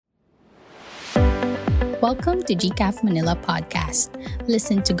Welcome to GCAF Manila Podcast.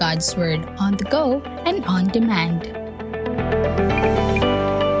 Listen to God's Word on the go and on demand.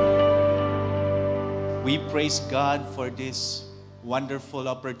 We praise God for this wonderful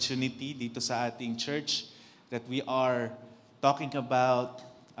opportunity dito sa ating church that we are talking about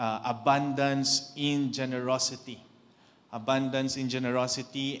abundance in generosity. Abundance in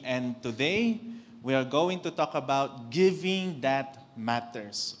generosity. And today, we are going to talk about giving that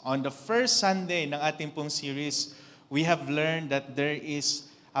matters. On the first Sunday ng ating pong series, we have learned that there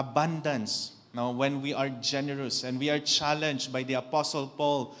is abundance when we are generous, and we are challenged by the Apostle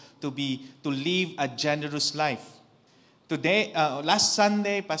Paul to live a generous life. Today, last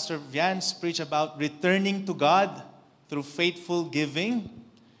Sunday, Pastor Vians preached about returning to God through faithful giving,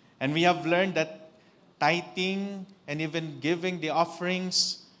 and we have learned that tithing and even giving the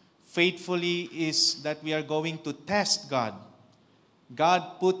offerings faithfully is that we are going to test God.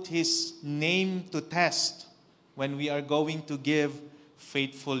 God put His name to test when we are going to give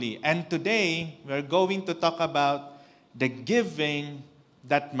faithfully. And today, we are going to talk about the giving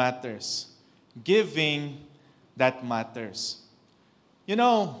that matters. Giving that matters. You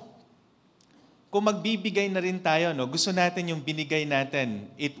know, kung magbibigay na rin tayo, gusto natin yung binigay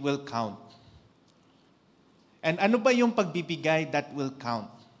natin, it will count. And ano ba yung pagbibigay that will count?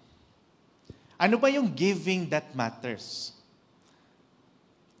 Ano ba yung giving that matters?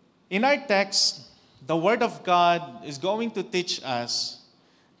 In our text, the Word of God is going to teach us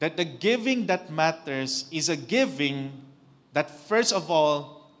that the giving that matters is a giving that first of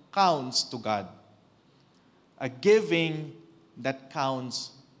all counts to God. A giving that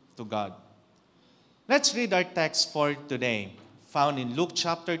counts to God. Let's read our text for today, found in Luke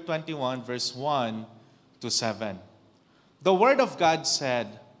chapter 21, verse 1 to 7. The Word of God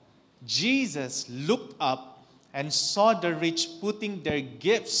said, Jesus looked up and saw the rich putting their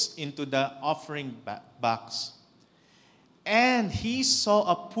gifts into the offering box. And he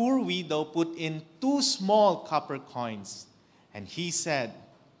saw a poor widow put in 2 small copper coins. And he said,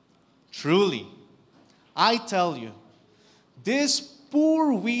 "Truly, I tell you, this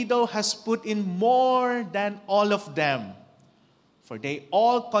poor widow has put in more than all of them. For they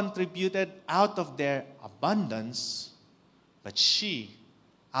all contributed out of their abundance, but she,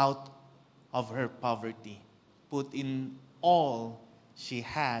 out of her poverty, put in all she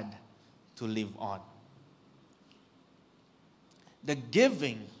had to live on." The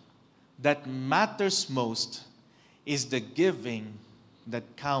giving that matters most is the giving that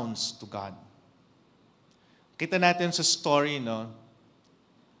counts to God. Kita natin sa story,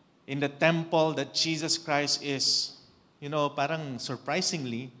 in the temple that Jesus Christ is, parang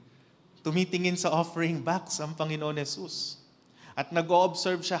surprisingly, tumitingin sa offering box ang Panginoon Jesus. At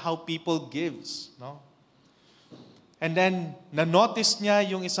nag-o-observe siya how people gives, And then, na-notice niya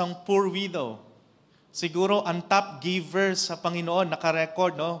yung isang poor widow. Siguro, ang top giver sa Panginoon,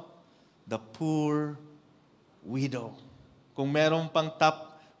 naka-record, The poor widow. Kung merong pang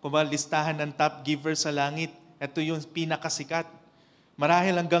listahan ng top giver sa langit, ito yung pinakasikat.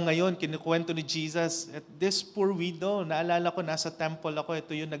 Marahil hanggang ngayon, kinukwento ni Jesus, at this poor widow, naalala ko, nasa temple ako,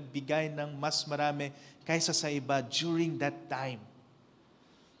 ito yung nagbigay ng mas marami kaysa sa iba during that time.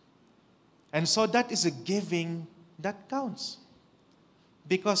 And so that is a giving that counts.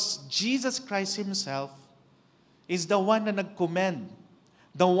 Because Jesus Christ Himself is the one na nag-commend,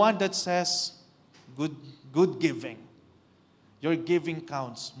 the one that says, good giving. Your giving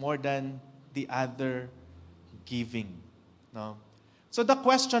counts more than the other giving. So the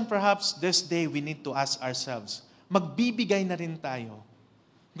question perhaps this day we need to ask ourselves, magbibigay na rin tayo.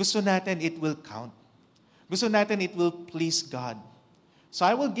 Gusto natin it will count. Gusto natin it will please God. So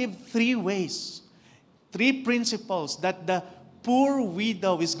I will give 3 ways, 3 principles that the poor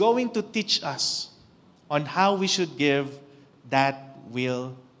widow is going to teach us on how we should give that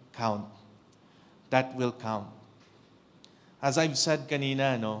will count. That will count. As I've said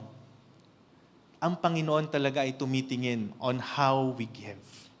kanina, ang Panginoon talaga ay tumitingin on how we give.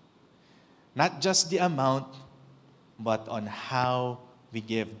 Not just the amount, but on how we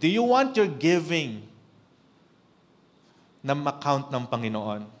give. Do you want your giving na ma-count ng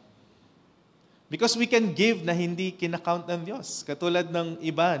Panginoon? Because we can give na hindi kinakount ng Diyos. Katulad ng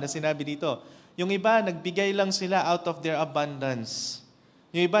iba na sinabi dito. Yung iba, nagbigay lang sila out of their abundance.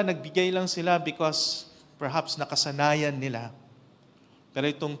 Yung iba, nagbigay lang sila because perhaps nakasanayan nila. Pero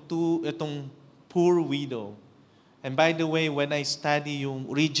itong poor widow. And by the way, when I study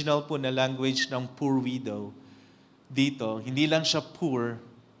yung original po na language ng poor widow, dito, hindi lang siya poor,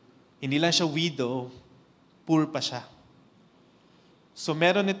 hindi lang siya widow, poor pa siya. So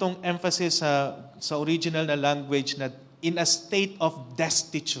meron itong emphasis sa original na language na in a state of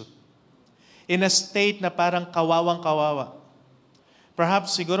destitute. in a state na parang kawawang-kawawa.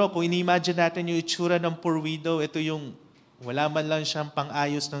 Perhaps siguro kung ini-imagine natin yung itsura ng poor widow, ito yung wala man lang siyang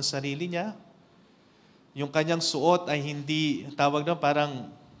pang-ayos ng sarili niya. Yung kanyang suot ay hindi, tawag na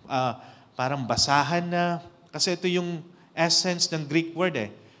parang basahan na. Kasi ito yung essence ng Greek word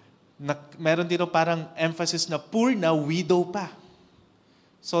meron dito parang emphasis na poor na widow pa.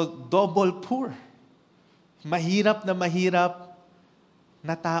 So, double poor. Mahirap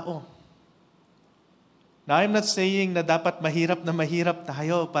na tao. Now, I'm not saying na dapat mahirap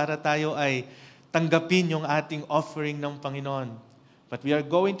tayo para tayo ay tanggapin yung ating offering ng Panginoon. But we are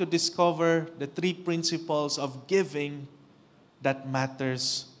going to discover the 3 principles of giving that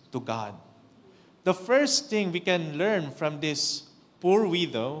matters to God. The first thing we can learn from this poor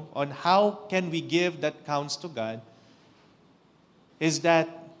widow on how can we give that counts to God is that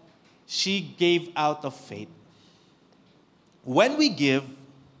she gave out of faith. When we give,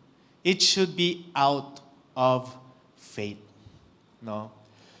 it should be out of faith. No?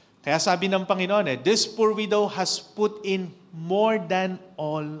 Kaya sabi ng Panginoon, this poor widow has put in more than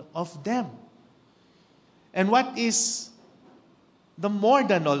all of them. And what is the more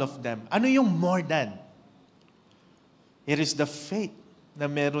than all of them? Ano yung more than? It is the faith na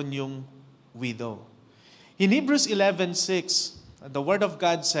meron yung widow. In Hebrews 11:6, the Word of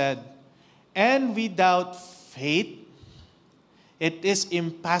God said, "And without faith, it is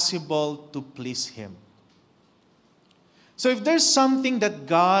impossible to please Him." So if there's something that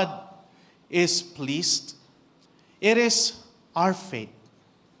God is pleased, it is our faith.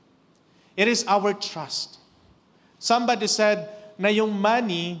 It is our trust. Somebody said na yung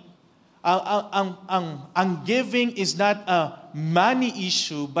money, ang giving is not a money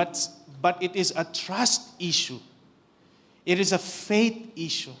issue, but it is a trust issue. It is a faith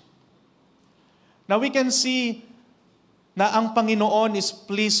issue. Now we can see na ang Panginoon is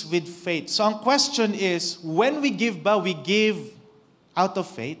pleased with faith. So ang question is, when we give we give out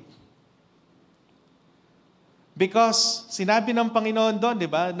of faith? Because sinabi ng Panginoon doon, di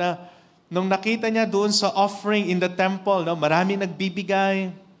ba, na nung nakita niya doon sa offering in the temple, no, marami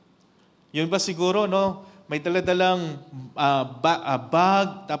nagbibigay. Yun ba siguro, no, may daladalang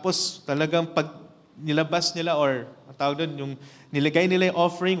bag, tapos talagang pag nilabas nila or tawag doon, yung nilagay nila yung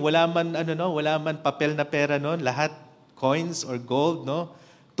offering, wala man papel na pera noon, lahat coins or gold, no?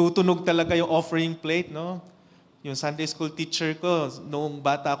 Tutunog talaga yung offering plate, no? Yung Sunday school teacher ko, noong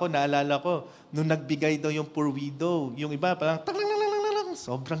bata ako, naalala ko, nung nagbigay daw yung poor widow, yung iba parang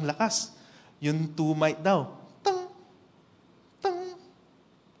sobrang lakas. Yung 2 mite daw. Tang, tang.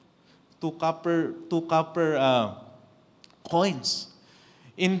 2 copper coins.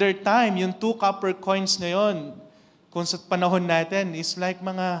 In their time, yung 2 copper coins na yon, kung sa panahon natin, is like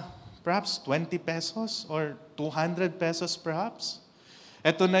mga perhaps 20 pesos or 200 pesos perhaps.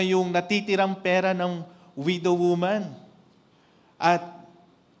 Ito na yung natitirang pera ng widow woman. At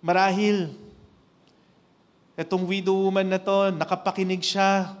marahil, itong widow woman na to, nakapakinig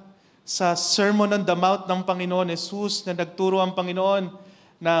siya sa Sermon on the Mount ng Panginoon Jesus na nagturo ang Panginoon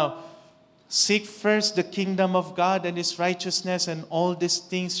na seek first the kingdom of God and His righteousness and all these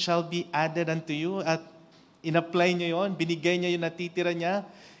things shall be added unto you. At in-apply niya yon, binigay niya yung natitira niya.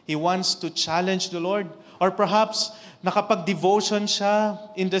 He wants to challenge the Lord. Or perhaps, nakapag-devotion siya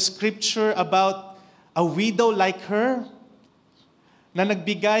in the scripture about a widow like her na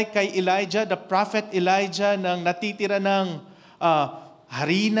nagbigay kay Elijah, the prophet Elijah, ng natitira ng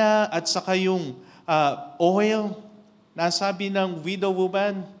harina at saka yung oil. Nasabi ng widow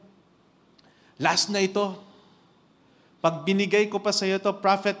woman, last na ito. Pag binigay ko pa sa iyo to,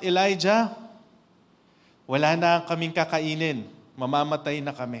 Prophet Elijah, wala na kaming kakainin. Mamamatay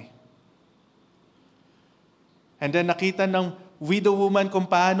na kami. And then nakita ng widow woman kung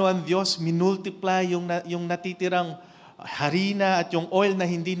paano ang Diyos minultiply yung natitirang harina at yung oil na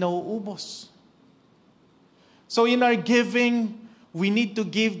hindi nauubos. So in our giving, we need to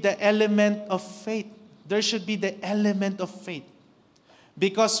give the element of faith. There should be the element of faith.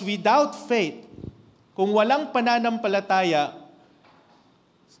 Because without faith, kung walang pananampalataya,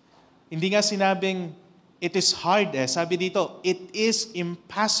 hindi nga sinabing it is hard Sabi dito, it is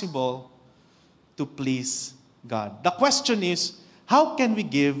impossible to please God. The question is, how can we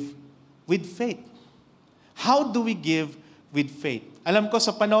give with faith? How do we give with faith? Alam ko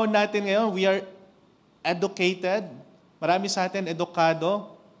sa panahon natin ngayon, we are educated. Marami sa atin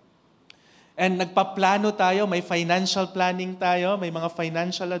edukado. And nagpaplano tayo, may financial planning tayo, may mga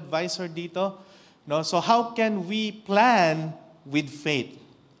financial advisor dito. No? So how can we plan with faith?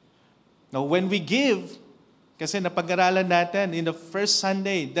 Now, when we give, kasi napag-aralan natin in the first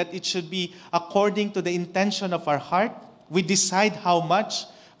Sunday that it should be according to the intention of our heart. We decide how much.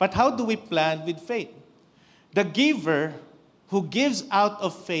 But how do we plan with faith? The giver who gives out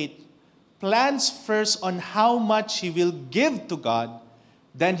of faith plans first on how much he will give to God,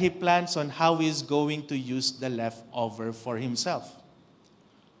 then he plans on how he is going to use the leftover for himself.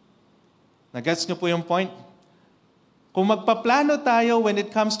 Nagets niyo po yung point? Kung magpaplano tayo when it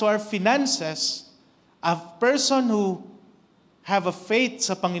comes to our finances, a person who have a faith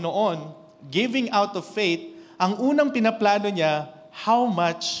sa Panginoon, giving out of faith, ang unang pinaplano niya, how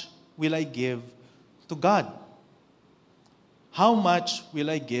much will I give to God? How much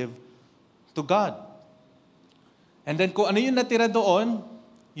will I give to God? And then kung ano yung natira doon,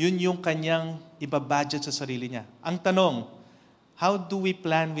 yun yung kanyang ibabudget sa sarili niya. Ang tanong, how do we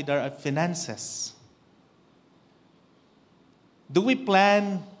plan with our finances? Do we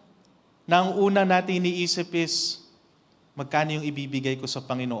plan na ang una natin iniisip is, magkano yung ibibigay ko sa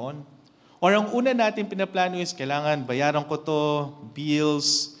Panginoon? Or ang una natin pinaplano is, kailangan bayaran ko to,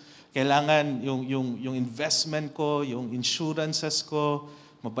 bills, kailangan yung investment ko, yung insurances ko,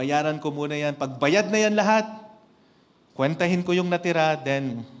 mabayaran ko muna yan. Pag bayad na yan lahat, kwentahin ko yung natira,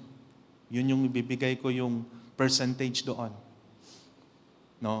 then yun yung ibibigay ko yung percentage doon.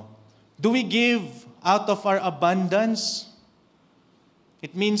 No? Do we give out of our abundance?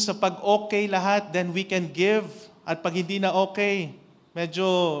 It means na pag okay lahat, then we can give. At pag hindi na okay, medyo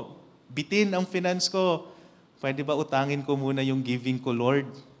bitin ang finance ko, pwede ba utangin ko muna yung giving ko, Lord?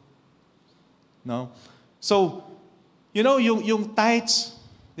 No? So, you know, yung tithes,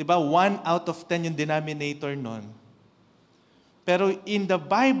 di ba, 1 out of 10 yung denominator nun. Pero in the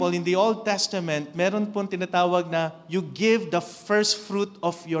Bible, in the Old Testament, meron pong tinatawag na you give the first fruit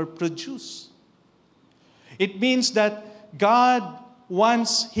of your produce. It means that God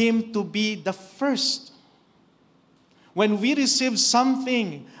wants Him to be the first. When we receive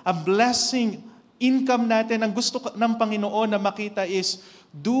something, a blessing, income natin, ang gusto ng Panginoon na makita is,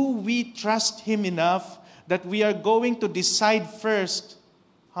 do we trust Him enough that we are going to decide first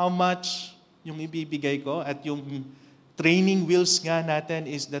how much yung ibibigay ko at yung training wheels nga natin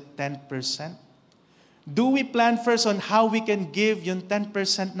is the 10%? Do we plan first on how we can give yung 10%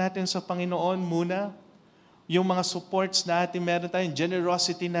 natin sa Panginoon muna? Yung mga supports natin, meron tayong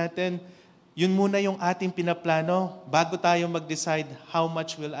generosity natin, yun muna yung ating pinaplano bago tayo mag-decide how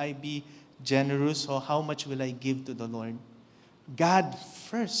much will I be generous or how much will I give to the Lord. God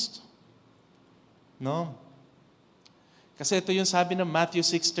first. No? Kasi ito yung sabi ng Matthew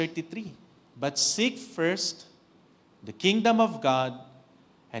 6:33. But seek first the kingdom of God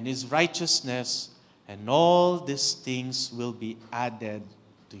and His righteousness, and all these things will be added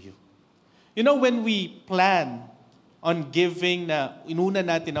to you. You know, when we plan on giving na inuna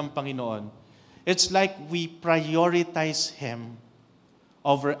natin ang Panginoon, it's like we prioritize Him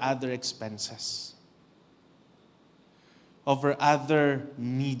over other expenses, over other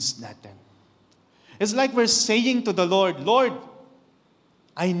needs natin. It's like we're saying to the Lord, Lord,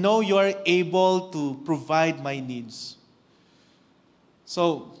 I know you are able to provide my needs.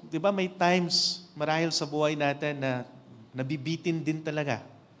 So, di ba may times marahil sa buhay natin na nabibitin din talaga.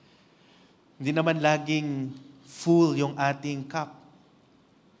 Hindi naman laging full yung ating cup.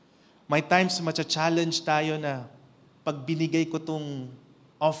 May times matcha-challenge tayo na pag binigay ko tong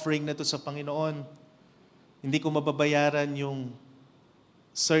offering na to sa Panginoon, hindi ko mababayaran yung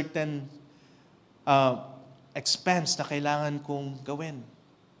certain expense na kailangan kong gawin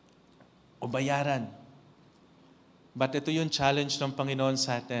o bayaran. But ito yung challenge ng Panginoon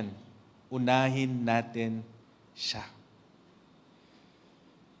sa atin. Unahin natin siya.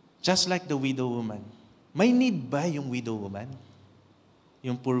 Just like the widow woman. May need ba yung widow woman?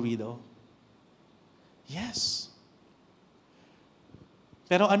 Yung poor widow? Yes.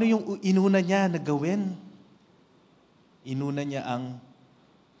 Pero ano yung inuna niya na gawin? Inuna niya ang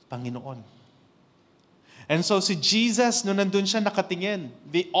Panginoon. And so si Jesus, nung nandun siya nakatingin,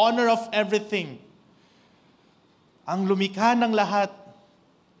 the honor of everything, ang lumikha ng lahat.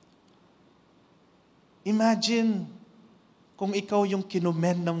 Imagine kung ikaw yung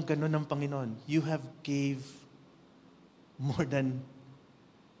kinomen ng gano'n ng Panginoon. You have gave more than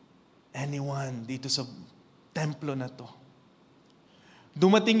anyone dito sa templo na to.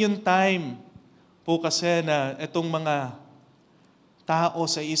 Dumating yung time po kasi na itong mga tao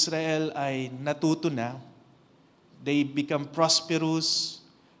sa Israel ay natuto na. They become prosperous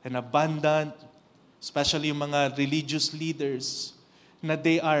and abundant, especially yung mga religious leaders, na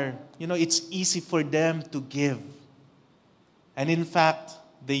they are, it's easy for them to give. And in fact,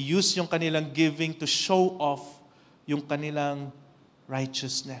 they use yung kanilang giving to show off yung kanilang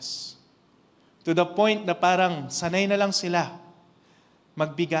righteousness. To the point na parang sanay na lang sila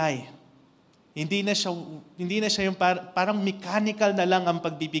magbigay. Hindi na siya yung parang mechanical na lang ang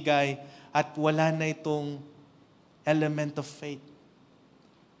pagbibigay at wala na itong element of faith.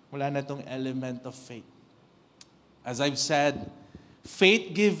 Wala na itong element of faith. As I've said,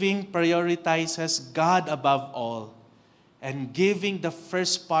 faith-giving prioritizes God above all and giving the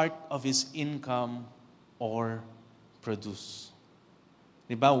first part of his income or produce.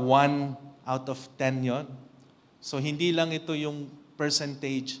 Diba? 1 out of 10 yon. So hindi lang ito yung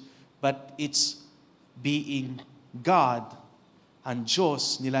percentage, but it's being God, ang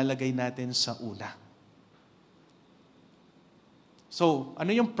Diyos, nilalagay natin sa una. So, ano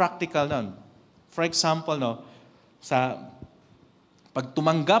yung practical nun? For example, pag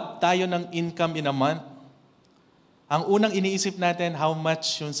tumanggap tayo ng income in a month, ang unang iniisip natin, how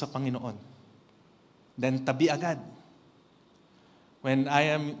much yun sa Panginoon. Then, tabi agad. When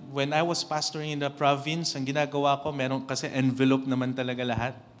I was pastoring in the province, ang ginagawa ko, meron kasi envelope naman talaga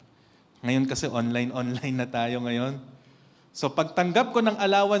lahat. Ngayon kasi online na tayo ngayon. So pagtanggap ko ng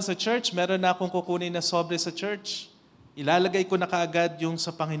allowance sa church, meron na akong kukunin na sobre sa church. Ilalagay ko na kaagad yung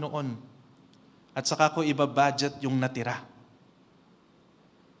sa Panginoon. At saka ko iba-budget yung natira.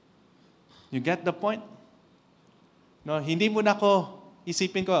 You get the point? No, hindi mo na ako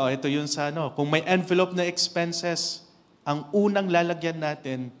isipin ko, ito yun sa kung may envelope na expenses, ang unang lalagyan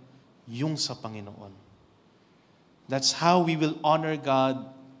natin yung sa Panginoon. That's how we will honor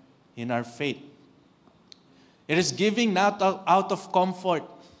God in our faith. It is giving not out of comfort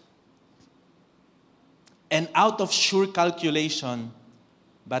and out of sure calculation,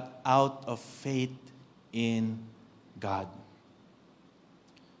 but out of faith in God.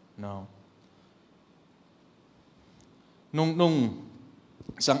 No. Nung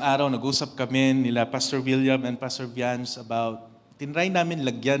isang araw, nag-usap kami nila Pastor William and Pastor Vians about, tinry namin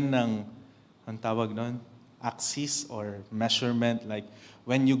lagyan ng, ang tawag nun, axis or measurement, like,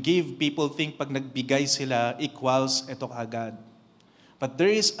 when you give, people think pag nagbigay sila equals ito kaagad. But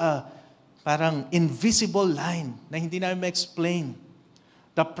there is a parang invisible line na hindi namin ma-explain.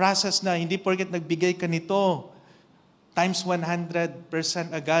 The process na hindi porket nagbigay ka nito, times 100%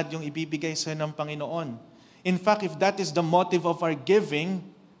 agad yung ibibigay sa'yo ng Panginoon. In fact, if that is the motive of our giving,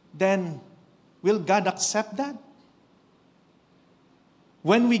 then will God accept that?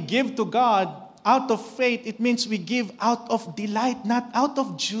 When we give to God, out of faith, it means we give out of delight, not out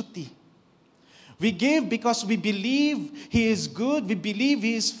of duty. We give because we believe He is good, we believe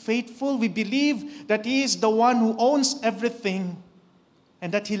He is faithful, we believe that He is the one who owns everything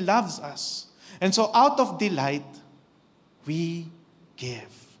and that He loves us. And so out of delight, we give.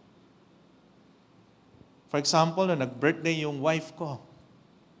 For example, nag-birthday yung wife ko.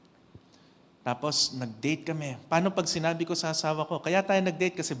 Tapos nag-date kami. Paano pag sinabi ko sa asawa ko, kaya tayo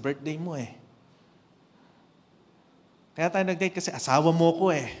nag-date kasi birthday mo eh. Kaya tayo nag-date kasi asawa mo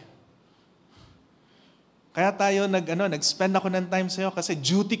ko eh. Kaya tayo nag-spend ako ng time sa'yo kasi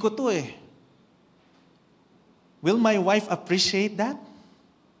duty ko to eh. Will my wife appreciate that?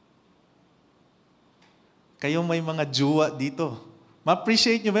 Kayo may mga jowa dito.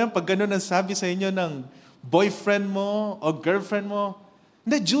 Ma-appreciate nyo ba yan pag gano'n ang sabi sa inyo ng boyfriend mo o girlfriend mo?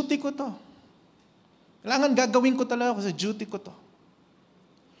 Hindi, duty ko to. Kailangan gagawin ko talaga kasi duty ko to.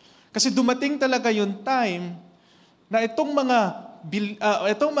 Kasi dumating talaga yung time na itong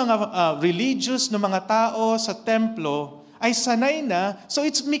mga religious na mga tao sa templo ay sanay na, so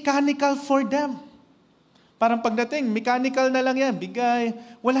it's mechanical for them. Parang pagdating, mechanical na lang yan, bigay.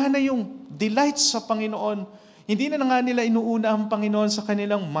 Wala na yung delight sa Panginoon. Hindi na nga nila inuuna ang Panginoon sa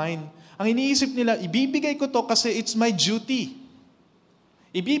kanilang mind. Ang iniisip nila, ibibigay ko to kasi it's my duty.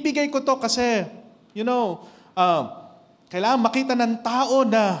 Ibibigay ko to kasi, kailangan makita ng tao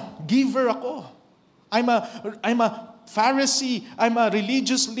na giver ako. I'm a Pharisee, I'm a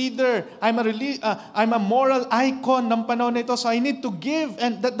religious leader, I'm a moral icon ng panahon nito, so I need to give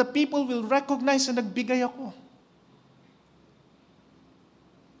and that the people will recognize na nagbigay ako.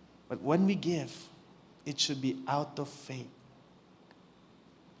 But when we give, it should be out of faith.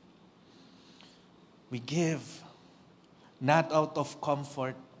 We give not out of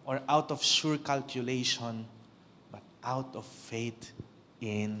comfort or out of sure calculation, but out of faith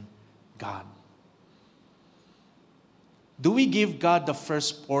in God. Do we give God the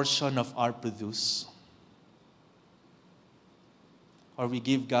first portion of our produce? Or we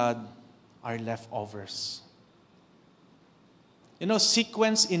give God our leftovers?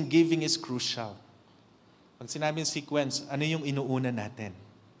 Sequence in giving is crucial. Pag sinabing sequence, ano yung inuuna natin?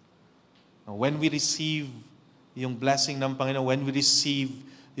 When we receive yung blessing ng Panginoon, when we receive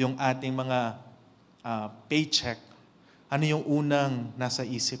yung ating mga paycheck, ano yung unang nasa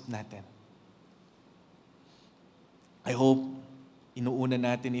isip natin? I hope inuuna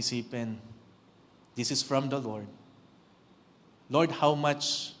natin isipin This is from the Lord. Lord, how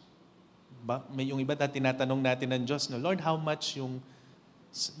much, may yung iba na tinatanong natin ng Diyos, no? Lord, how much yung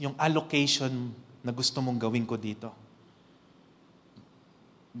allocation na gusto mong gawin ko dito?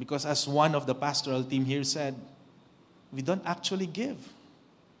 Because as one of the pastoral team here said, we don't actually give.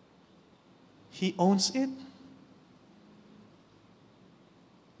 He owns it.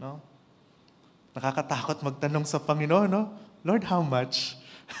 No? Nakakatakot magtanong sa Panginoon, no? Lord, how much?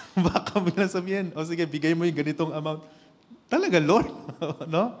 Baka biglang sabihin, sige, bigay mo yung ganitong amount. Talaga, Lord?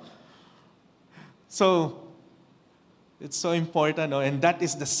 No? So, it's so important, no? And that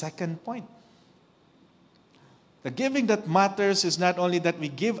is the second point. The giving that matters is not only that we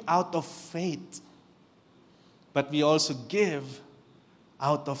give out of faith, but we also give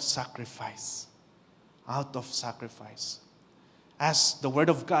out of sacrifice. Out of sacrifice. As the Word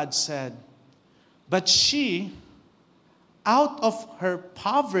of God said, but she, out of her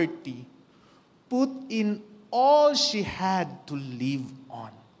poverty, put in all she had to live on.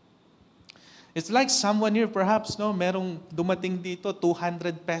 It's like someone here, perhaps, no, merong dumating dito,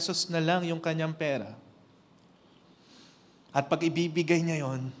 200 pesos na lang yung kanyang pera. At pag ibibigay niya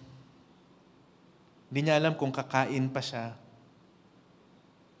yon, hindi niya alam kung kakain pa siya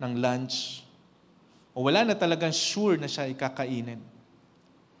ng lunch o wala na talagang sure na siya ikakainin.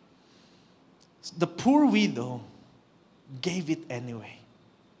 The poor widow gave it anyway.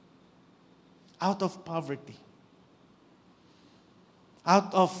 Out of poverty.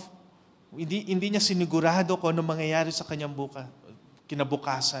 Out of, hindi niya sinigurado kung ano mangyayari sa kanyang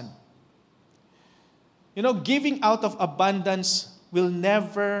kinabukasan. You know, giving out of abundance will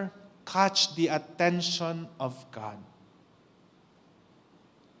never catch the attention of God.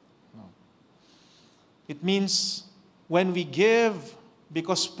 No. It means when we give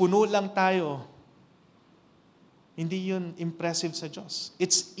because puno lang tayo, hindi yun impressive sa Diyos.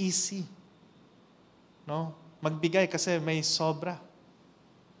 It's easy. No? Magbigay kasi may sobra.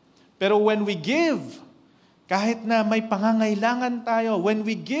 Pero when we give, kahit na may pangangailangan tayo, when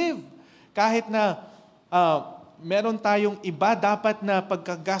we give, kahit na meron tayong iba dapat na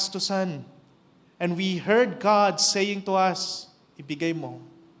pagkagastusan, and we heard God saying to us, ibigay mo.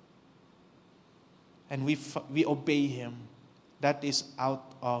 And we obey Him. That is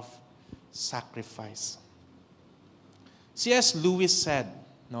out of sacrifice. C.S. Lewis said,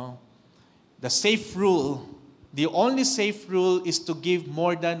 no, the only safe rule is to give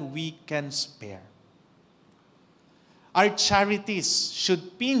more than we can spare. Our charities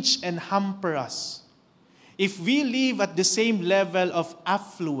should pinch and hamper us. If we live at the same level of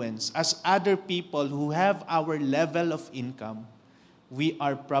affluence as other people who have our level of income, we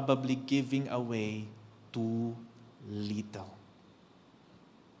are probably giving away too little.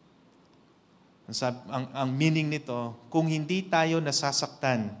 Ang meaning nito, kung hindi tayo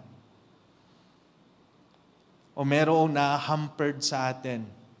nasasaktan o merong na-hampered sa atin,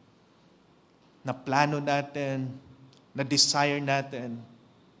 na plano natin, na desire natin,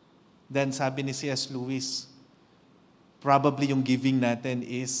 then sabi ni C.S. Lewis, probably yung giving natin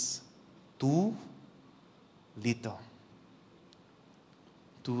is too little.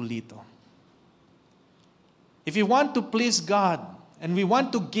 Too little. If we want to please God and we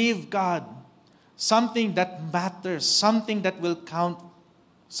want to give God something that matters, something that will count,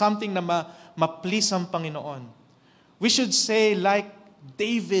 something na ma-please ang Panginoon, we should say like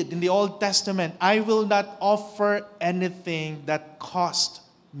David in the Old Testament, I will not offer anything that cost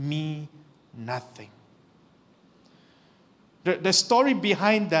me nothing. The story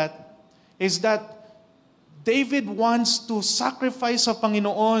behind that is that David wants to sacrifice sa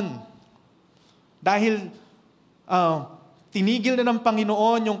Panginoon dahil tinigil na ng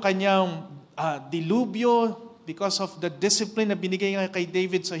Panginoon yung kanyang dilubyo because of the discipline na binigay niya kay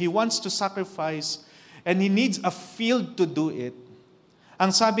David. So he wants to sacrifice and he needs a field to do it. Ang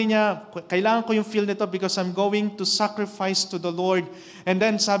sabi niya, kailangan ko yung field nito because I'm going to sacrifice to the Lord. And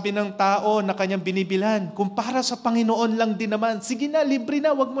then sabi ng tao na kanyang binibilhan, kung para sa Panginoon lang din naman, sige na, libre na,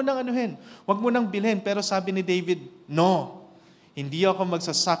 wag mo nang anuhin, wag mo nang bilhin. Pero sabi ni David, no, hindi ako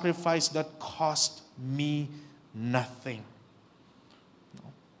magsasacrifice that cost me nothing.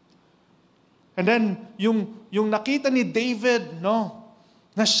 And then, yung nakita ni David, no,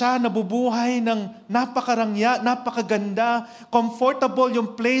 na siya nabubuhay ng napakarangya, napakaganda, comfortable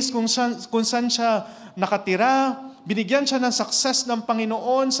yung place kung saan siya nakatira, binigyan siya ng success ng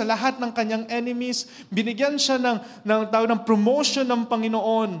Panginoon sa lahat ng kanyang enemies, binigyan siya ng promotion ng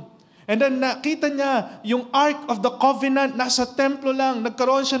Panginoon. And then nakita niya yung Ark of the Covenant nasa templo lang,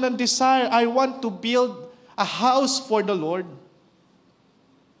 nagkaroon siya ng desire, I want to build a house for the Lord.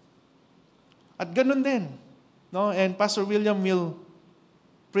 At ganun din. No? And Pastor William will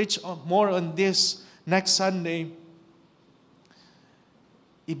preach more on this next Sunday.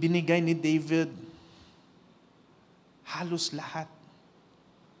 Ibinigay ni David halos lahat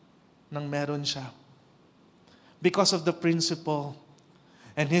ng meron siya. Because of the principle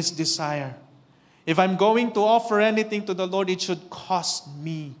and his desire. If I'm going to offer anything to the Lord, it should cost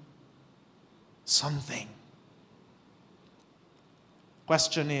me something.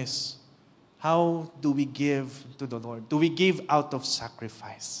 Question is, how do we give to the Lord? Do we give out of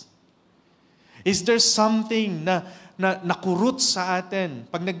sacrifice? Is there something na nakurot sa atin?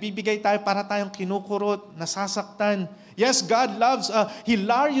 Pag nagbibigay tayo, para tayong kinukurot, nasasaktan. Yes, God loves a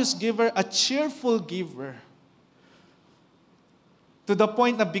hilarious giver, a cheerful giver. To the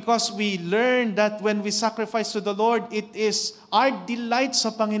point that because we learn that when we sacrifice to the Lord, it is our delight sa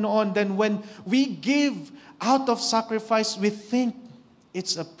Panginoon. Then when we give out of sacrifice, we think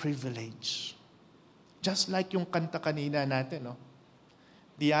it's a privilege. Just like yung kanta kanina natin, no?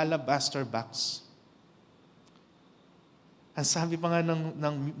 The Alabaster Box. Ang sabi pa nga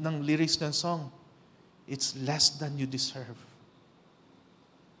ng lyrics ng song, it's less than you deserve.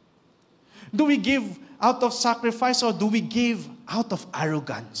 Do we give out of sacrifice or do we give out of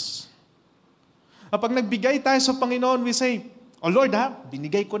arrogance? Kapag nagbigay tayo sa Panginoon, we say, "Oh Lord,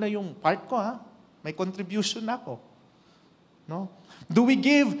 binigay ko na yung part ko, may contribution na ako." No? Do we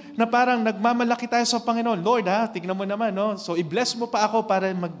give na parang nagmamalaki tayo sa Panginoon? Lord, tignan mo naman, no? So i-bless mo pa ako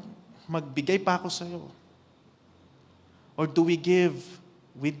para magbigay pa ako sa iyo. Or do we give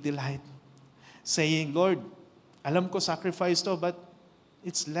with delight? Saying, Lord, alam ko sacrifice to, but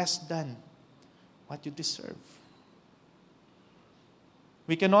it's less than what you deserve.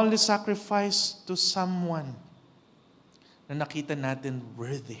 We can only sacrifice to someone na nakita natin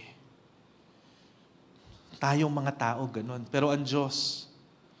worthy. Tayong mga tao, ganun. Pero ang Diyos,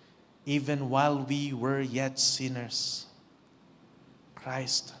 even while we were yet sinners,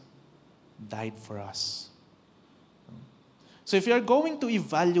 Christ died for us. So if you are going to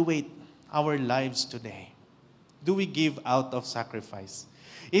evaluate our lives today, do we give out of sacrifice?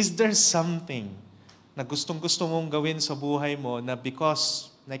 Is there something na gustong-gusto mong gawin sa buhay mo na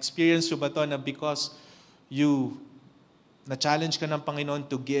because, na-experience mo ba ito, na because na-challenge ka ng Panginoon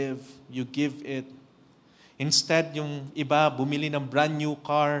to give, you give it. Instead, yung iba, bumili ng brand new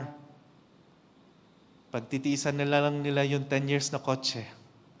car, pagtitiisan nila yung 10 years na kotse.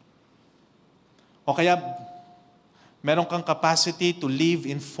 O kaya, meron kang capacity to live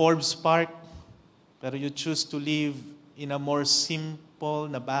in Forbes Park, pero you choose to live in a more simple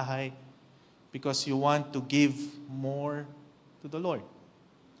na bahay because you want to give more to the Lord.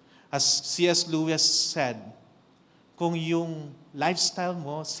 As C.S. Lewis said, kung yung lifestyle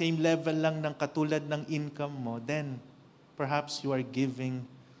mo, same level lang ng katulad ng income mo, then perhaps you are giving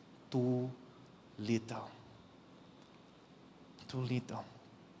too little. Too little.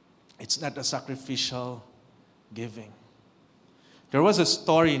 It's not a sacrificial giving. There was a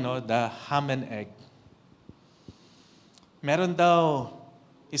story, the ham and egg. Meron daw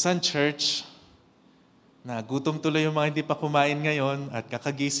isang church na gutom tuloy yung mga hindi pa kumain ngayon at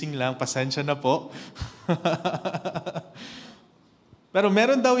kakagising lang, pasensya na po. Pero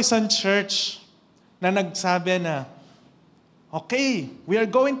meron daw isang church na nagsabi na, okay, we are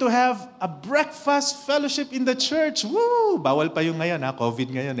going to have a breakfast fellowship in the church. Woo! Bawal pa yung ngayon, COVID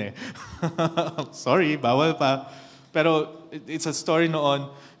ngayon eh. Sorry, bawal pa. Pero it's a story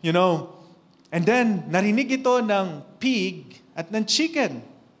noon, and then narinig ito ng pig at ng chicken.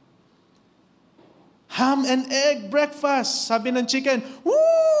 Ham and egg breakfast. Sabi ng chicken,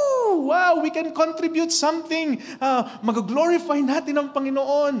 woo! Wow, we can contribute something. Mag-glorify natin ang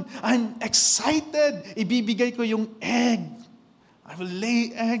Panginoon. I'm excited. Ibibigay ko yung egg. I will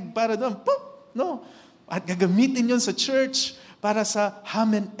lay egg para doon. Poop! No. At gagamitin yun sa church para sa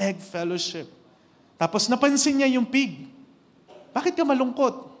ham and egg fellowship. Tapos napansin niya yung pig. Bakit ka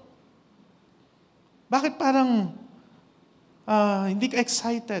malungkot? Bakit parang hindi ka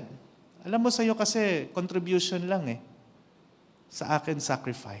excited? Alam mo sa'yo kasi contribution lang eh. Sa akin,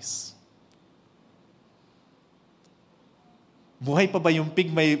 sacrifice. Buhay pa ba yung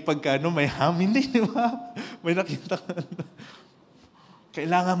pig may may ham? Hindi, di ba? May nakita ka.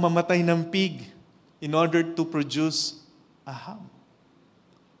 Kailangan mamatay ng pig in order to produce a ham.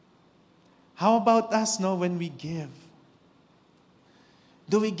 How about us, when we give?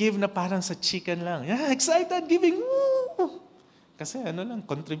 Do we give na parang sa chicken lang? Yeah, excited giving. Woo! Kasi lang,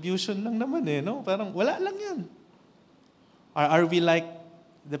 contribution lang naman eh, no? Parang wala lang yan. Or are we like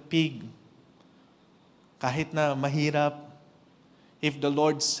the pig? Kahit na mahirap, if the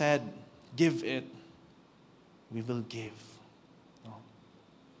Lord said, give it, we will give. No?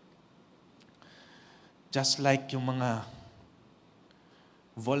 Just like yung mga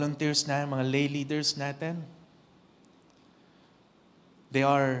volunteers na, mga lay leaders natin, they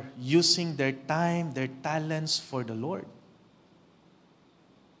are using their time, their talents for the Lord.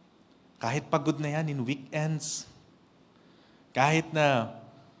 Kahit pagod na yan in weekends, kahit na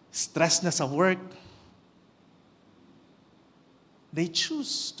stress na sa work, they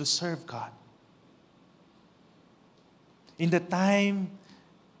choose to serve God. In the time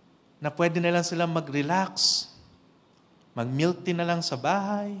na pwede na lang sila mag-relax, mag-milk tea na lang sa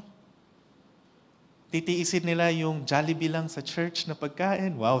bahay, titiisin nila yung Jollibee lang sa church na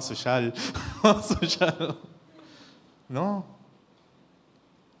pagkain. Wow, social. Wow, social. No?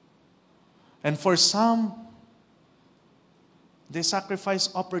 And for some, they sacrifice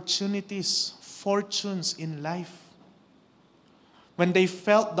opportunities, fortunes in life. When they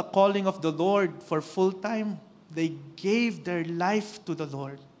felt the calling of the Lord for full time, they gave their life to the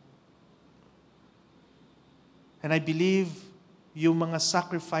Lord. And I believe yung mga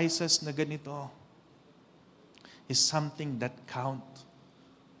sacrifices na ganito is something that count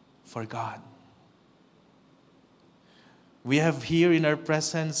for God. We have here in our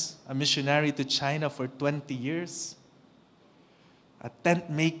presence a missionary to China for 20 years, a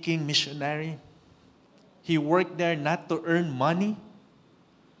tent-making missionary. He worked there not to earn money,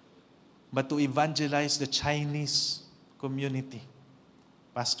 but to evangelize the Chinese community.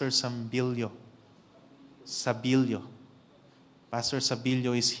 Pastor Sabilio. Pastor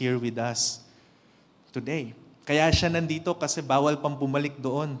Sabilio is here with us today. Kaya siya nandito kasi bawal pang bumalik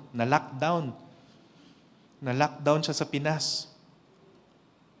doon. Na-lockdown siya sa Pinas.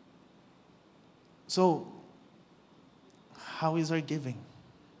 So, how is our giving?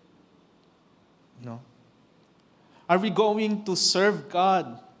 No? Are we going to serve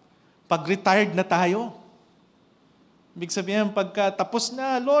God pag retired na tayo? Ibig sabihin, pagka tapos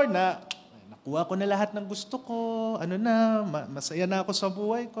na, Lord, nakuha ko na lahat ng gusto ko, masaya na ako sa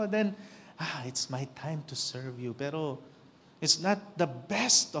buhay ko, then, it's my time to serve you. Pero, it's not the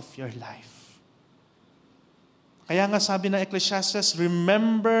best of your life. Kaya nga sabi ng Ecclesiastes,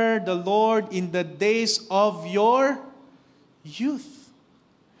 remember the Lord in the days of your youth.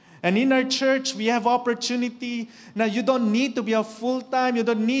 And in our church, we have opportunity na you don't need to be a full-time, you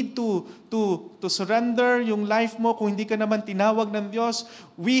don't need to surrender yung life mo kung hindi ka naman tinawag ng Diyos.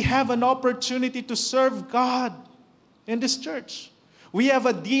 We have an opportunity to serve God in this church. We have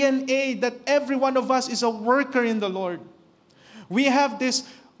a DNA that every one of us is a worker in the Lord. We have this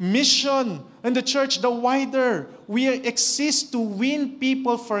mission in the church, the wider. We exist to win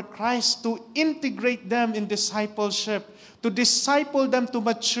people for Christ, to integrate them in discipleship, to disciple them to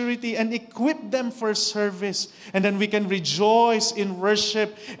maturity and equip them for service. And then we can rejoice in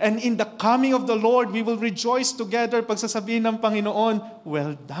worship. And in the coming of the Lord, we will rejoice together pag sasabihin ng Panginoon,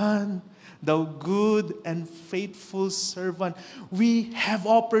 well done, thou good and faithful servant. We have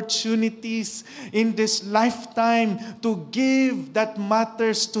opportunities in this lifetime to give that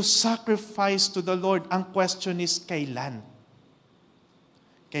matters, to sacrifice to the Lord. Ang question is, kailan?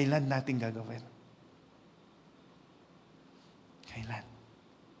 Kailan natin gagawin? Kailan?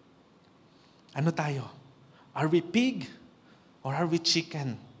 Ano tayo? Are we pig or are we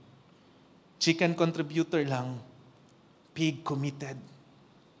chicken? Chicken contributor lang. Pig committed.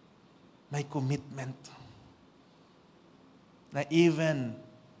 May commitment. Na even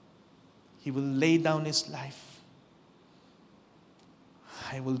he will lay down his life,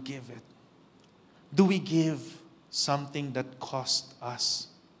 I will give it. Do we give something that cost us?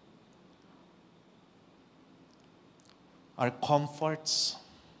 Our comforts.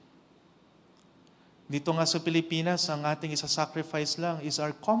 Dito nga sa Pilipinas, ang ating isa-sacrifice lang is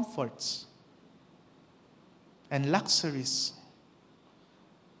our comforts and luxuries.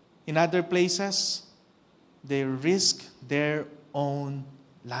 In other places, they risk their own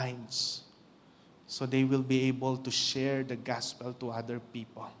lives so they will be able to share the gospel to other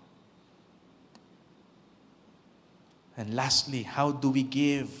people. And lastly, how do we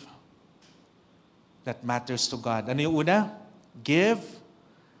give that matters to God? Ano yung una? Give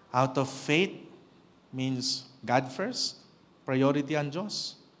out of faith means God first, priority ang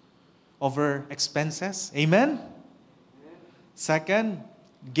Diyos, over expenses. Amen? Second,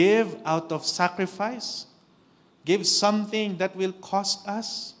 give out of sacrifice. Give something that will cost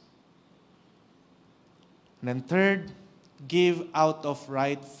us. And then third, give out of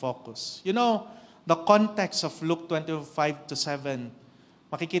right focus. You know, the context of Luke 25-7,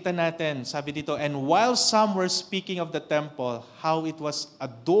 makikita natin, sabi dito, and while some were speaking of the temple, how it was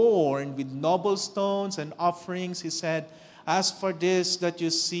adorned with noble stones and offerings, he said, as for this that you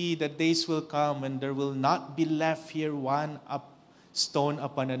see, the days will come when there will not be left here one stone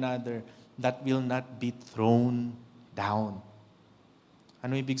upon another that will not be thrown down.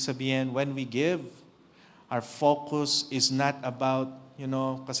 Ano ibig sabihin? When we give, our focus is not about,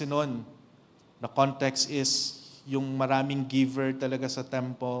 kasi noon, the context is yung maraming giver talaga sa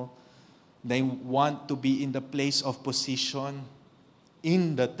temple. They want to be in the place of position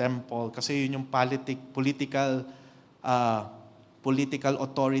in the temple. Kasi yun yung political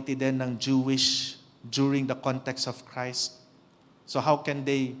authority din ng Jewish during the context of Christ. So how can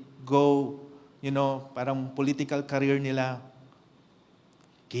they go, parang political career nila?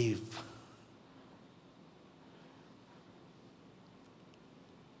 Give.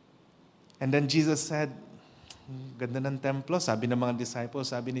 And then Jesus said, ganda ng templo, sabi ng mga disciples,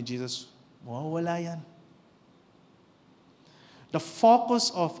 sabi ni Jesus, wala yan. The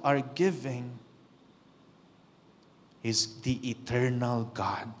focus of our giving is the eternal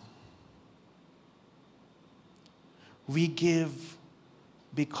God. We give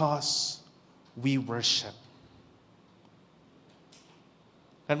because we worship.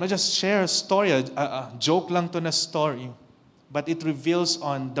 Let me just share a story, a joke lang to na story, but it reveals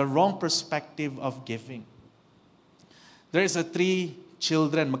on the wrong perspective of giving. There is 3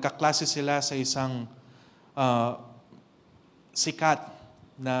 children, magkaklase sila sa isang sikat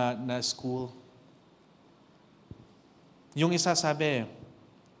na school. Yung isa sabi,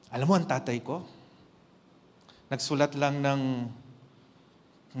 alam mo ang tatay ko? Nagsulat lang ng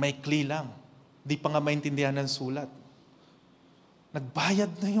maikli lang. Di pa nga maintindihan ng sulat.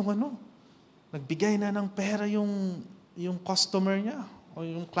 Nagbayad na nagbigay na ng pera yung customer niya o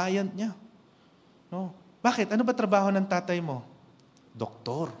yung client niya. No? Bakit? Ano ba trabaho ng tatay mo?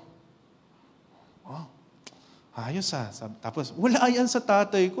 Doktor. Oh, ayos sabi. Tapos, wala yan sa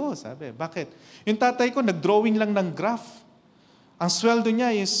tatay ko. Sabi, bakit? Yung tatay ko, nag-drawing lang ng graph. Ang sweldo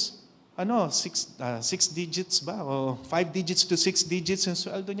niya is, 6 digits ba? O 5 digits to 6 digits yung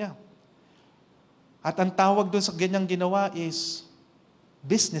sweldo niya. At ang tawag doon sa ganyang ginawa is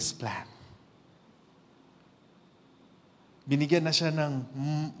business plan. Binigyan na siya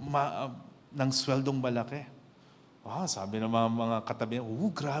ng sweldong malaki. Sabi ng mga katabi,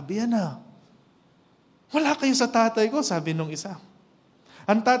 grabe yan Wala kayo sa tatay ko, sabi nung isa.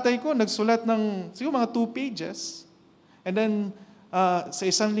 Ang tatay ko, nagsulat ng siguro mga 2 pages. And then, sa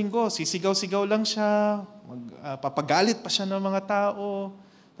isang linggo, sisigaw-sigaw lang siya, papagalit pa siya ng mga tao.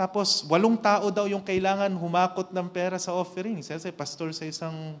 Tapos, 8 tao daw yung kailangan humakot ng pera sa offering. Isa pastor sa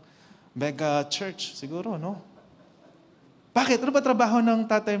isang mega church, siguro, no? Bakit? Ano ba trabaho ng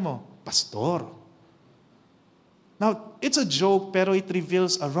tatay mo? Pastor. Now, it's a joke, pero it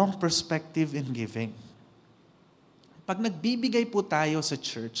reveals a wrong perspective in giving. Pag nagbibigay po tayo sa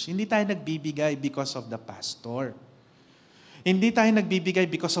church, hindi tayo nagbibigay because of the pastor. Hindi tayo nagbibigay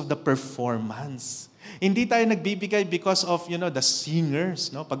because of the performance. Hindi tayo nagbibigay because of, the singers.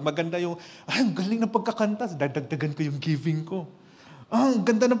 No? Pag maganda ang galing ng pagkakanta, dadagdagan ko yung giving ko. Ang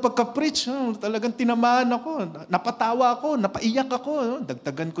ganda ng pagka-preach. Talagang tinamaan ako. Napatawa ako. Napaiyak ako.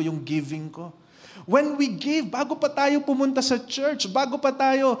 Dagdagan ko yung giving ko. When we give, bago pa tayo pumunta sa church, bago pa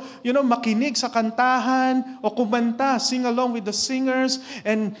tayo, makinig sa kantahan o kumanta, sing along with the singers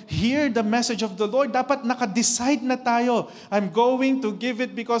and hear the message of the Lord, dapat naka-decide na tayo. I'm going to give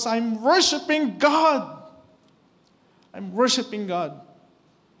it because I'm worshiping God. I'm worshiping God.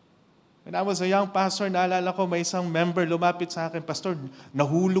 When I was a young pastor, naalala ko may isang member lumapit sa akin, Pastor,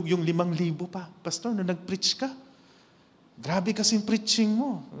 nahulog yung 5,000 pa. Pastor, nung nag-preach ka, grabe kasing preaching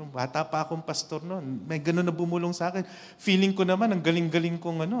mo. Bata pa akong pastor noon. May ganun na bumulong sa akin. Feeling ko naman, ang galing-galing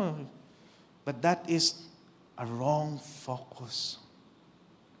kong But that is a wrong focus.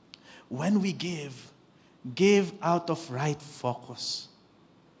 When we give out of right focus.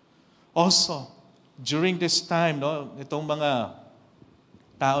 Also, during this time, itong mga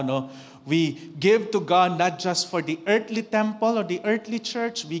tao, we give to God not just for the earthly temple or the earthly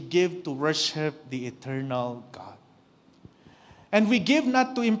church, we give to worship the eternal God. And we give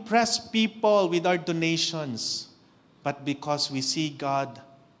not to impress people with our donations, but because we see God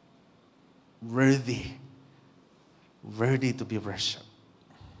worthy to be worshipped.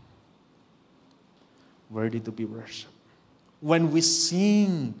 Worthy to be worshipped. When we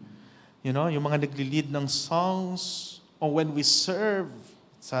sing, yung mga nagli-lead ng songs, or when we serve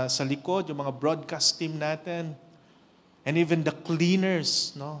sa likod, yung mga broadcast team natin, and even the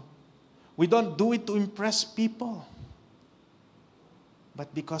cleaners, we don't do it to impress people.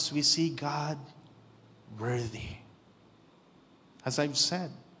 But because we see God worthy. As I've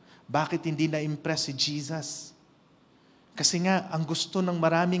said, bakit hindi na-impress si Jesus? Kasi nga, ang gusto ng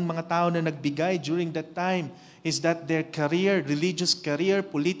maraming mga tao na nagbigay during that time is that their career, religious career,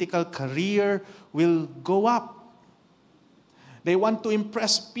 political career will go up. They want to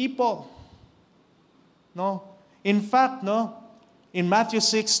impress people. In fact, in Matthew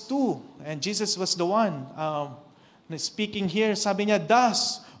 6:2, and Jesus was the one speaking here, sabi niya,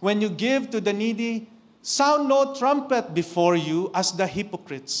 "Thus, when you give to the needy, sound no trumpet before you as the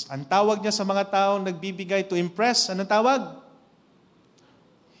hypocrites." Ang tawag niya sa mga taong nagbibigay to impress, anong tawag?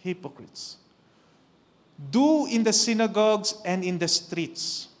 Hypocrites. "Do in the synagogues and in the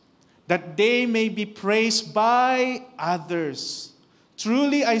streets, that they may be praised by others.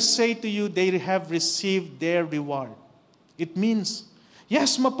 Truly I say to you, they have received their reward." It means,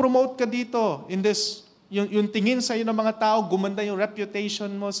 yes, ma-promote ka dito in this, yung tingin sa iyo ng mga tao, gumanda yung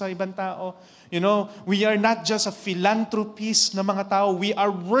reputation mo sa ibang tao. You know, we are not just a philanthropist na mga tao, we are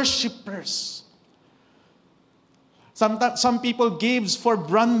worshipers. Some people gives for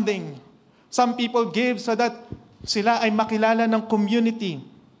branding. Some people give so that sila ay makilala ng community.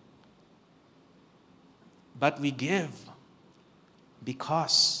 But we give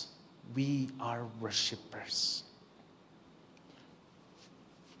because we are worshipers.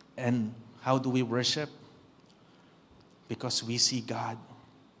 And how do we worship? Because we see God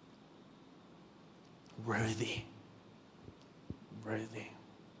worthy. Worthy.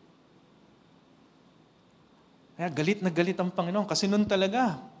 Kaya galit na galit ang Panginoon kasi noon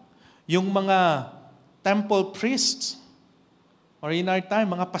talaga, yung mga temple priests, or in our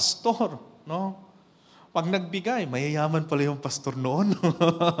time, mga pastor, no? Pag nagbigay, mayayaman pala yung pastor noon.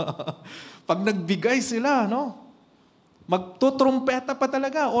 Pag nagbigay sila, no? Magtutrumpeta pa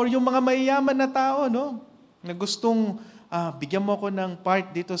talaga. Or yung mga mayayaman na tao, no? Na gustong, bigyan mo ako ng part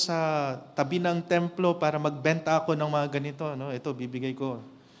dito sa tabi ng templo para magbenta ako ng mga ganito, no? Ito, bibigay ko.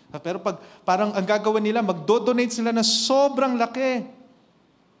 Pero pag parang ang gagawin nila, magdo-donate sila na sobrang laki.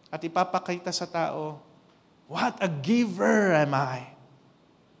 At ipapakita sa tao, what a giver am I.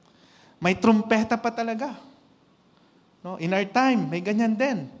 May trumpeta pa talaga. No? In our time, may ganyan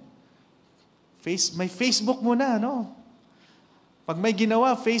din. May Facebook muna, no? Pag may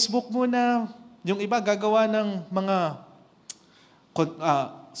ginawa, Facebook muna. Yung iba gagawa ng mga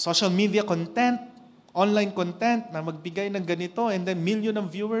social media content, online content na magbigay ng ganito, and then million of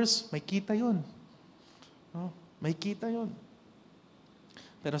viewers, may kita yun. No? May kita yun.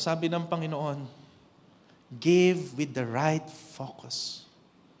 Pero sabi ng Panginoon, give with the right focus.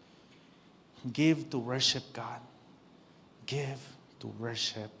 Give to worship God. Give to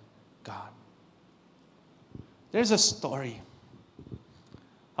worship God. There's a story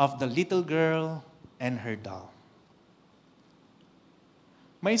of the little girl and her doll.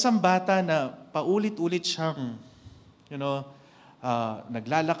 May isang bata na paulit-ulit siyang,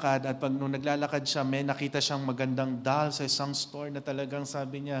 naglalakad, at pag nung naglalakad siya, may nakita siyang magandang doll sa isang store na talagang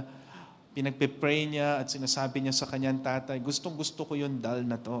sabi niya, pinagpe-pray niya at sinasabi niya sa kanyang tatay, gustong-gusto ko yung doll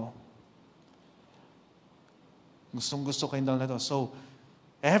na to. Gustong-gusto ko yung doll na to. So,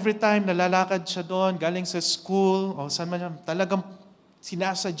 every time nalalakad siya doon, galing sa school, o saan man, talagang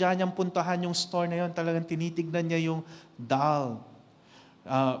sinasadya niyang puntahan yung store na yun, talagang tinitignan niya yung doll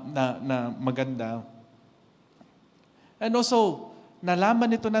na maganda. And also,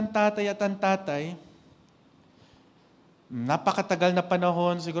 nalaman ito ng tatay at ang tatay, napakatagal na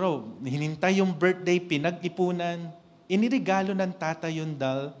panahon, siguro, hinintay yung birthday, pinag-ipunan, inirigalo ng tatay yung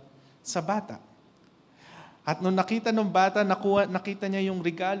doll sa bata. At nung nakita ng bata, nakita niya yung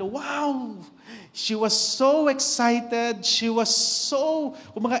regalo, wow! She was so excited, she was so,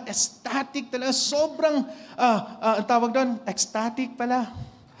 ecstatic talaga, sobrang, ang tawag doon, ecstatic pala.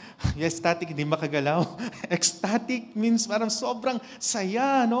 Yes, ecstatic, hindi makagalaw. Ecstatic means parang sobrang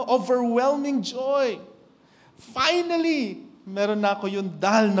saya, no? Overwhelming joy. Finally, meron na ako yung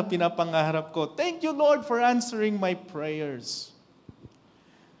doll na pinapangarap ko. Thank you, Lord, for answering my prayers.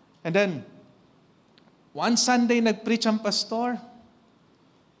 And then, one Sunday, nag-preach ang pastor.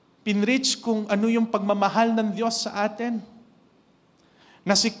 Pinreach kung ano yung pagmamahal ng Diyos sa atin.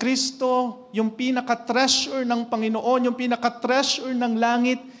 Na si Kristo, yung pinaka-treasure ng Panginoon, yung pinaka-treasure ng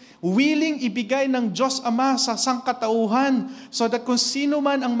langit, willing ibigay ng Diyos Ama sa sangkatauhan so that kung sino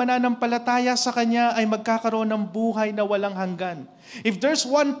man ang mananampalataya sa Kanya ay magkakaroon ng buhay na walang hanggan. If there's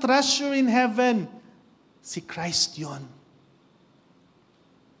one treasure in heaven, si Christ yun.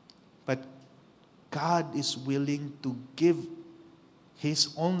 But God is willing to give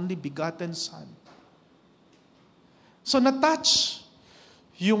His only begotten Son. So na-touch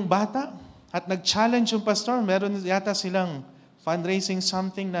yung bata at nag-challenge yung pastor. Meron yata silang fundraising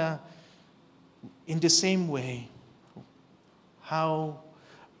something na in the same way, how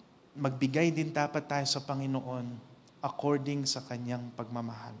magbigay din dapat tayo sa Panginoon according sa Kanyang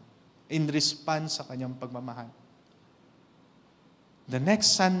pagmamahal. In response sa Kanyang pagmamahal. The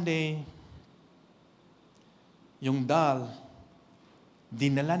next Sunday, yung doll,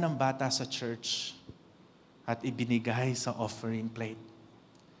 dinala ng bata sa church. at ibinigay sa offering plate.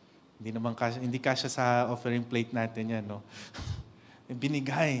 Hindi kasya sa offering plate natin yan, no?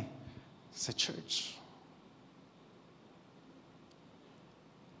 Ibinigay sa church.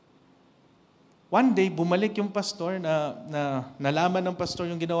 One day, bumalik yung pastor na nalaman ng pastor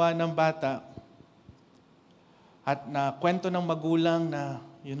yung ginawa ng bata at na kwento ng magulang na,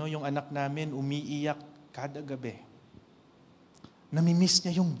 yung anak namin umiiyak kada gabi. Namimiss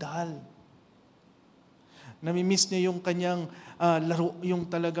niya yung doll. Namimiss niya yung kanyang laro, yung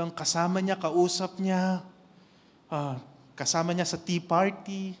talagang kasama niya, kausap niya, kasama niya sa tea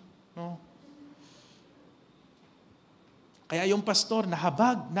party. No? Kaya yung pastor,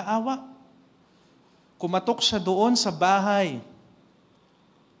 nahabag, naawa. Kumatok siya doon sa bahay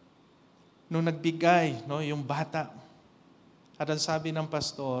nung nagbigay, yung bata. At ang sabi ng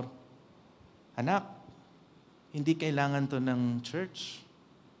pastor, anak, hindi kailangan to ng church.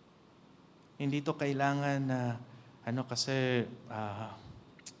 Hindi to kailangan na, kasi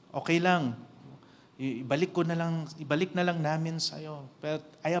okay lang. Ibalik na lang namin sa'yo. But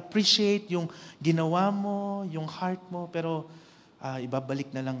I appreciate yung ginawa mo, yung heart mo, pero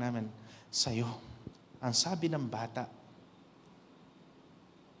ibabalik na lang namin sa'yo. Ang sabi ng bata,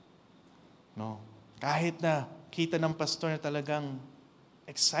 kahit na kita ng pastor na talagang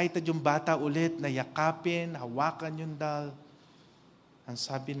excited yung bata ulit na yakapin, hawakan yung doll, ang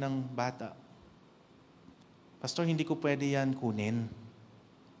sabi ng bata, Pastor, hindi ko pwede yan kunin.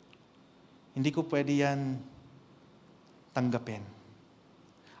 Hindi ko pwede yan tanggapin.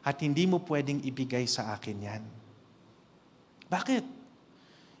 At hindi mo pwedeng ibigay sa akin yan. Bakit?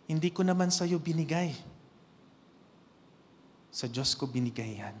 Hindi ko naman sa'yo binigay. Sa Diyos ko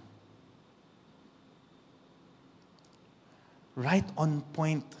binigay yan. Right on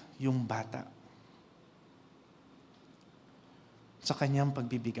point yung bata sa kanyang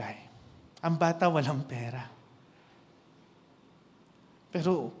pagbibigay. Ang bata walang pera.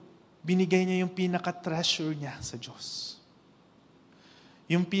 Pero binigay niya yung pinaka-treasure niya sa Diyos.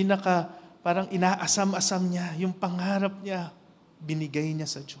 Yung parang inaasam-asam niya, yung pangarap niya, binigay niya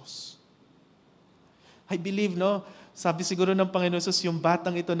sa Diyos. I believe, sabi siguro ng Panginoon Jesus, yung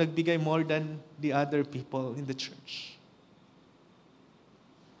batang ito nagbigay more than the other people in the church.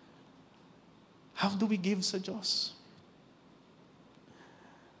 How do we give sa Diyos?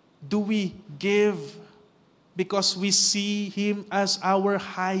 Do we give because we see Him as our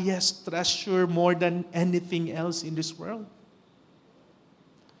highest treasure more than anything else in this world?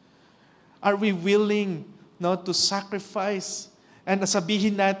 Are we willing to sacrifice? And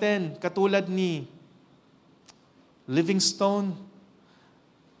sabihin natin, katulad ni Livingstone,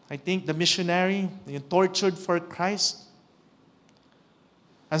 I think the missionary, yung tortured for Christ.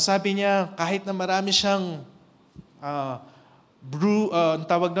 Ang sabi niya, kahit na marami siyang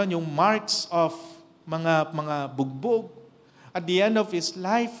tawag doon, yung marks of mga bugbog, at the end of his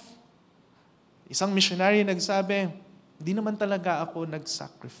life, isang missionary nagsabi, hindi naman talaga ako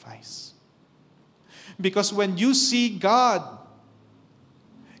nag-sacrifice. Because when you see God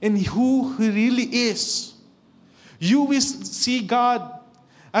and who He really is, you will see God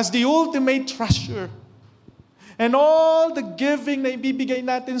as the ultimate treasure. And all the giving na ibibigay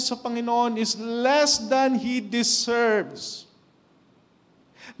natin sa Panginoon is less than He deserves.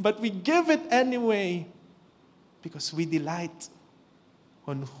 But we give it anyway because we delight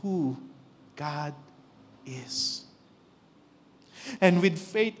on who God is. And with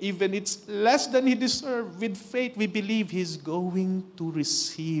faith, even it's less than He deserves, with faith we believe He's going to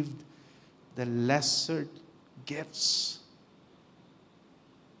receive the lesser gifts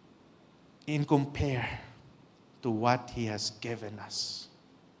in compare to what He has given us.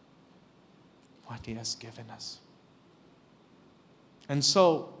 What He has given us. And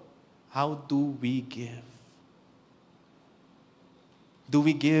so, how do we give? Do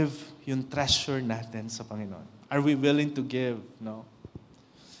we give yung treasure natin sa Panginoon? Are we willing to give? No.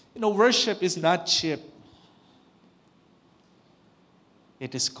 Worship is not cheap.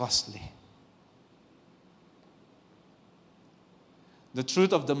 It is costly. The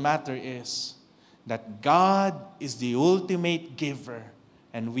truth of the matter is that God is the ultimate giver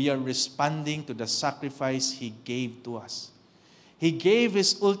and we are responding to the sacrifice He gave to us. He gave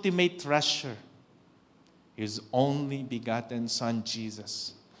His ultimate treasure, His only begotten Son,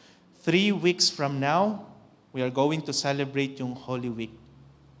 Jesus. 3 weeks from now, we are going to celebrate yung Holy Week.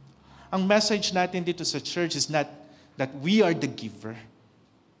 Ang message natin dito sa church is not that we are the giver,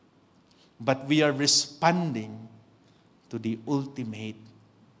 but we are responding to the ultimate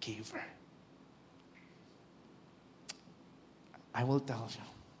giver. I will tell you,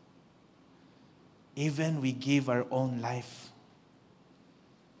 even we give our own life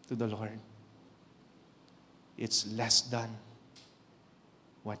to the Lord, it's less than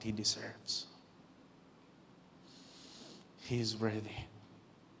what he deserves. He is worthy.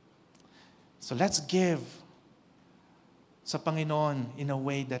 So let's give sa Panginoon in a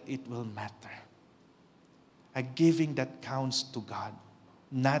way that it will matter. A giving that counts to God,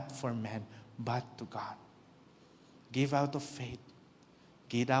 not for men, but to God. Give out of faith,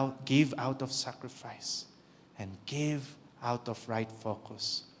 give out of sacrifice, and give out of right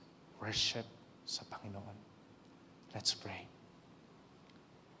focus. Worship sa Panginoon. Let's pray.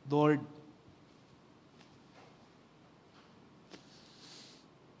 Lord,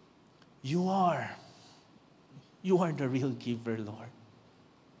 You are the real giver, Lord.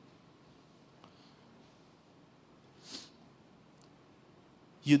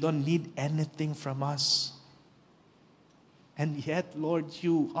 You don't need anything from us. And yet, Lord,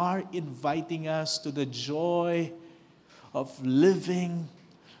 You are inviting us to the joy of living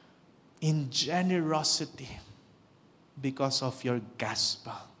in generosity because of Your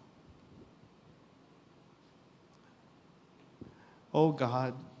gospel. Oh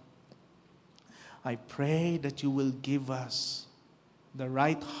God, I pray that You will give us the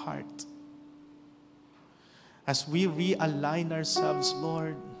right heart as we realign ourselves,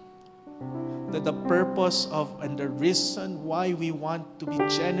 Lord, that the purpose of and the reason why we want to be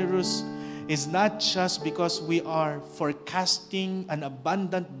generous is not just because we are forecasting an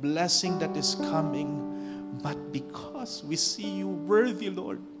abundant blessing that is coming, but because we see You worthy,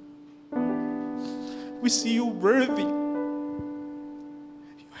 Lord. We see You worthy.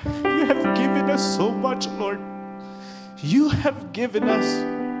 You have given us so much, Lord. You have given us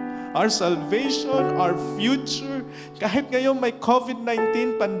our salvation, our future. Kahit ngayon may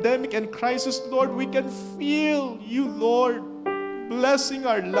COVID-19 pandemic and crisis, Lord, we can feel You, Lord, blessing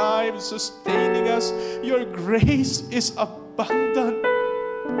our lives, sustaining us. Your grace is abundant.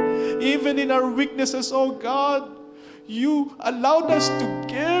 Even in our weaknesses, oh God, You allowed us to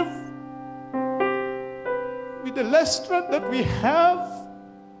give with the less strength that we have.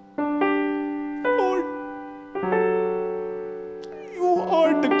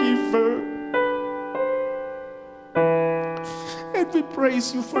 The giver. And we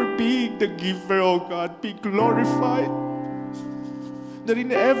praise You for being the giver, oh God. Be glorified. That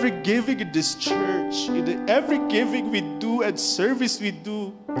in every giving in this church, in every giving we do and service we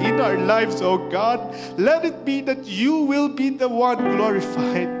do in our lives, oh God, let it be that You will be the one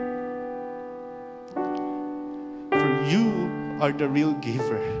glorified. For You are the real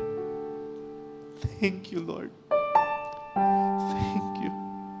giver. Thank You, Lord.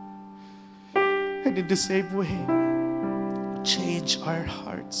 And in the same way, change our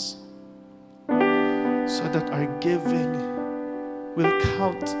hearts so that our giving will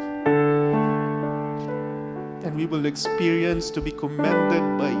count and we will experience to be commended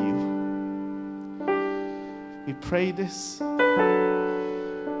by You. We pray this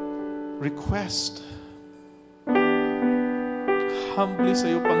request humbly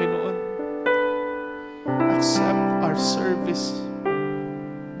sa Iyo, Panginoon. Accept our service.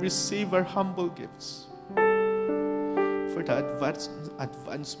 Receive our humble gifts for the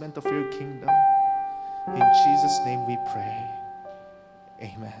advancement of Your kingdom. In Jesus' name we pray.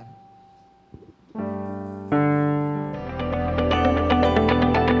 Amen.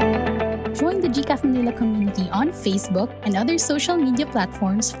 Join the GCAF Manila community on Facebook and other social media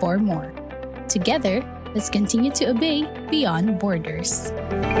platforms for more. Together, let's continue to obey beyond borders.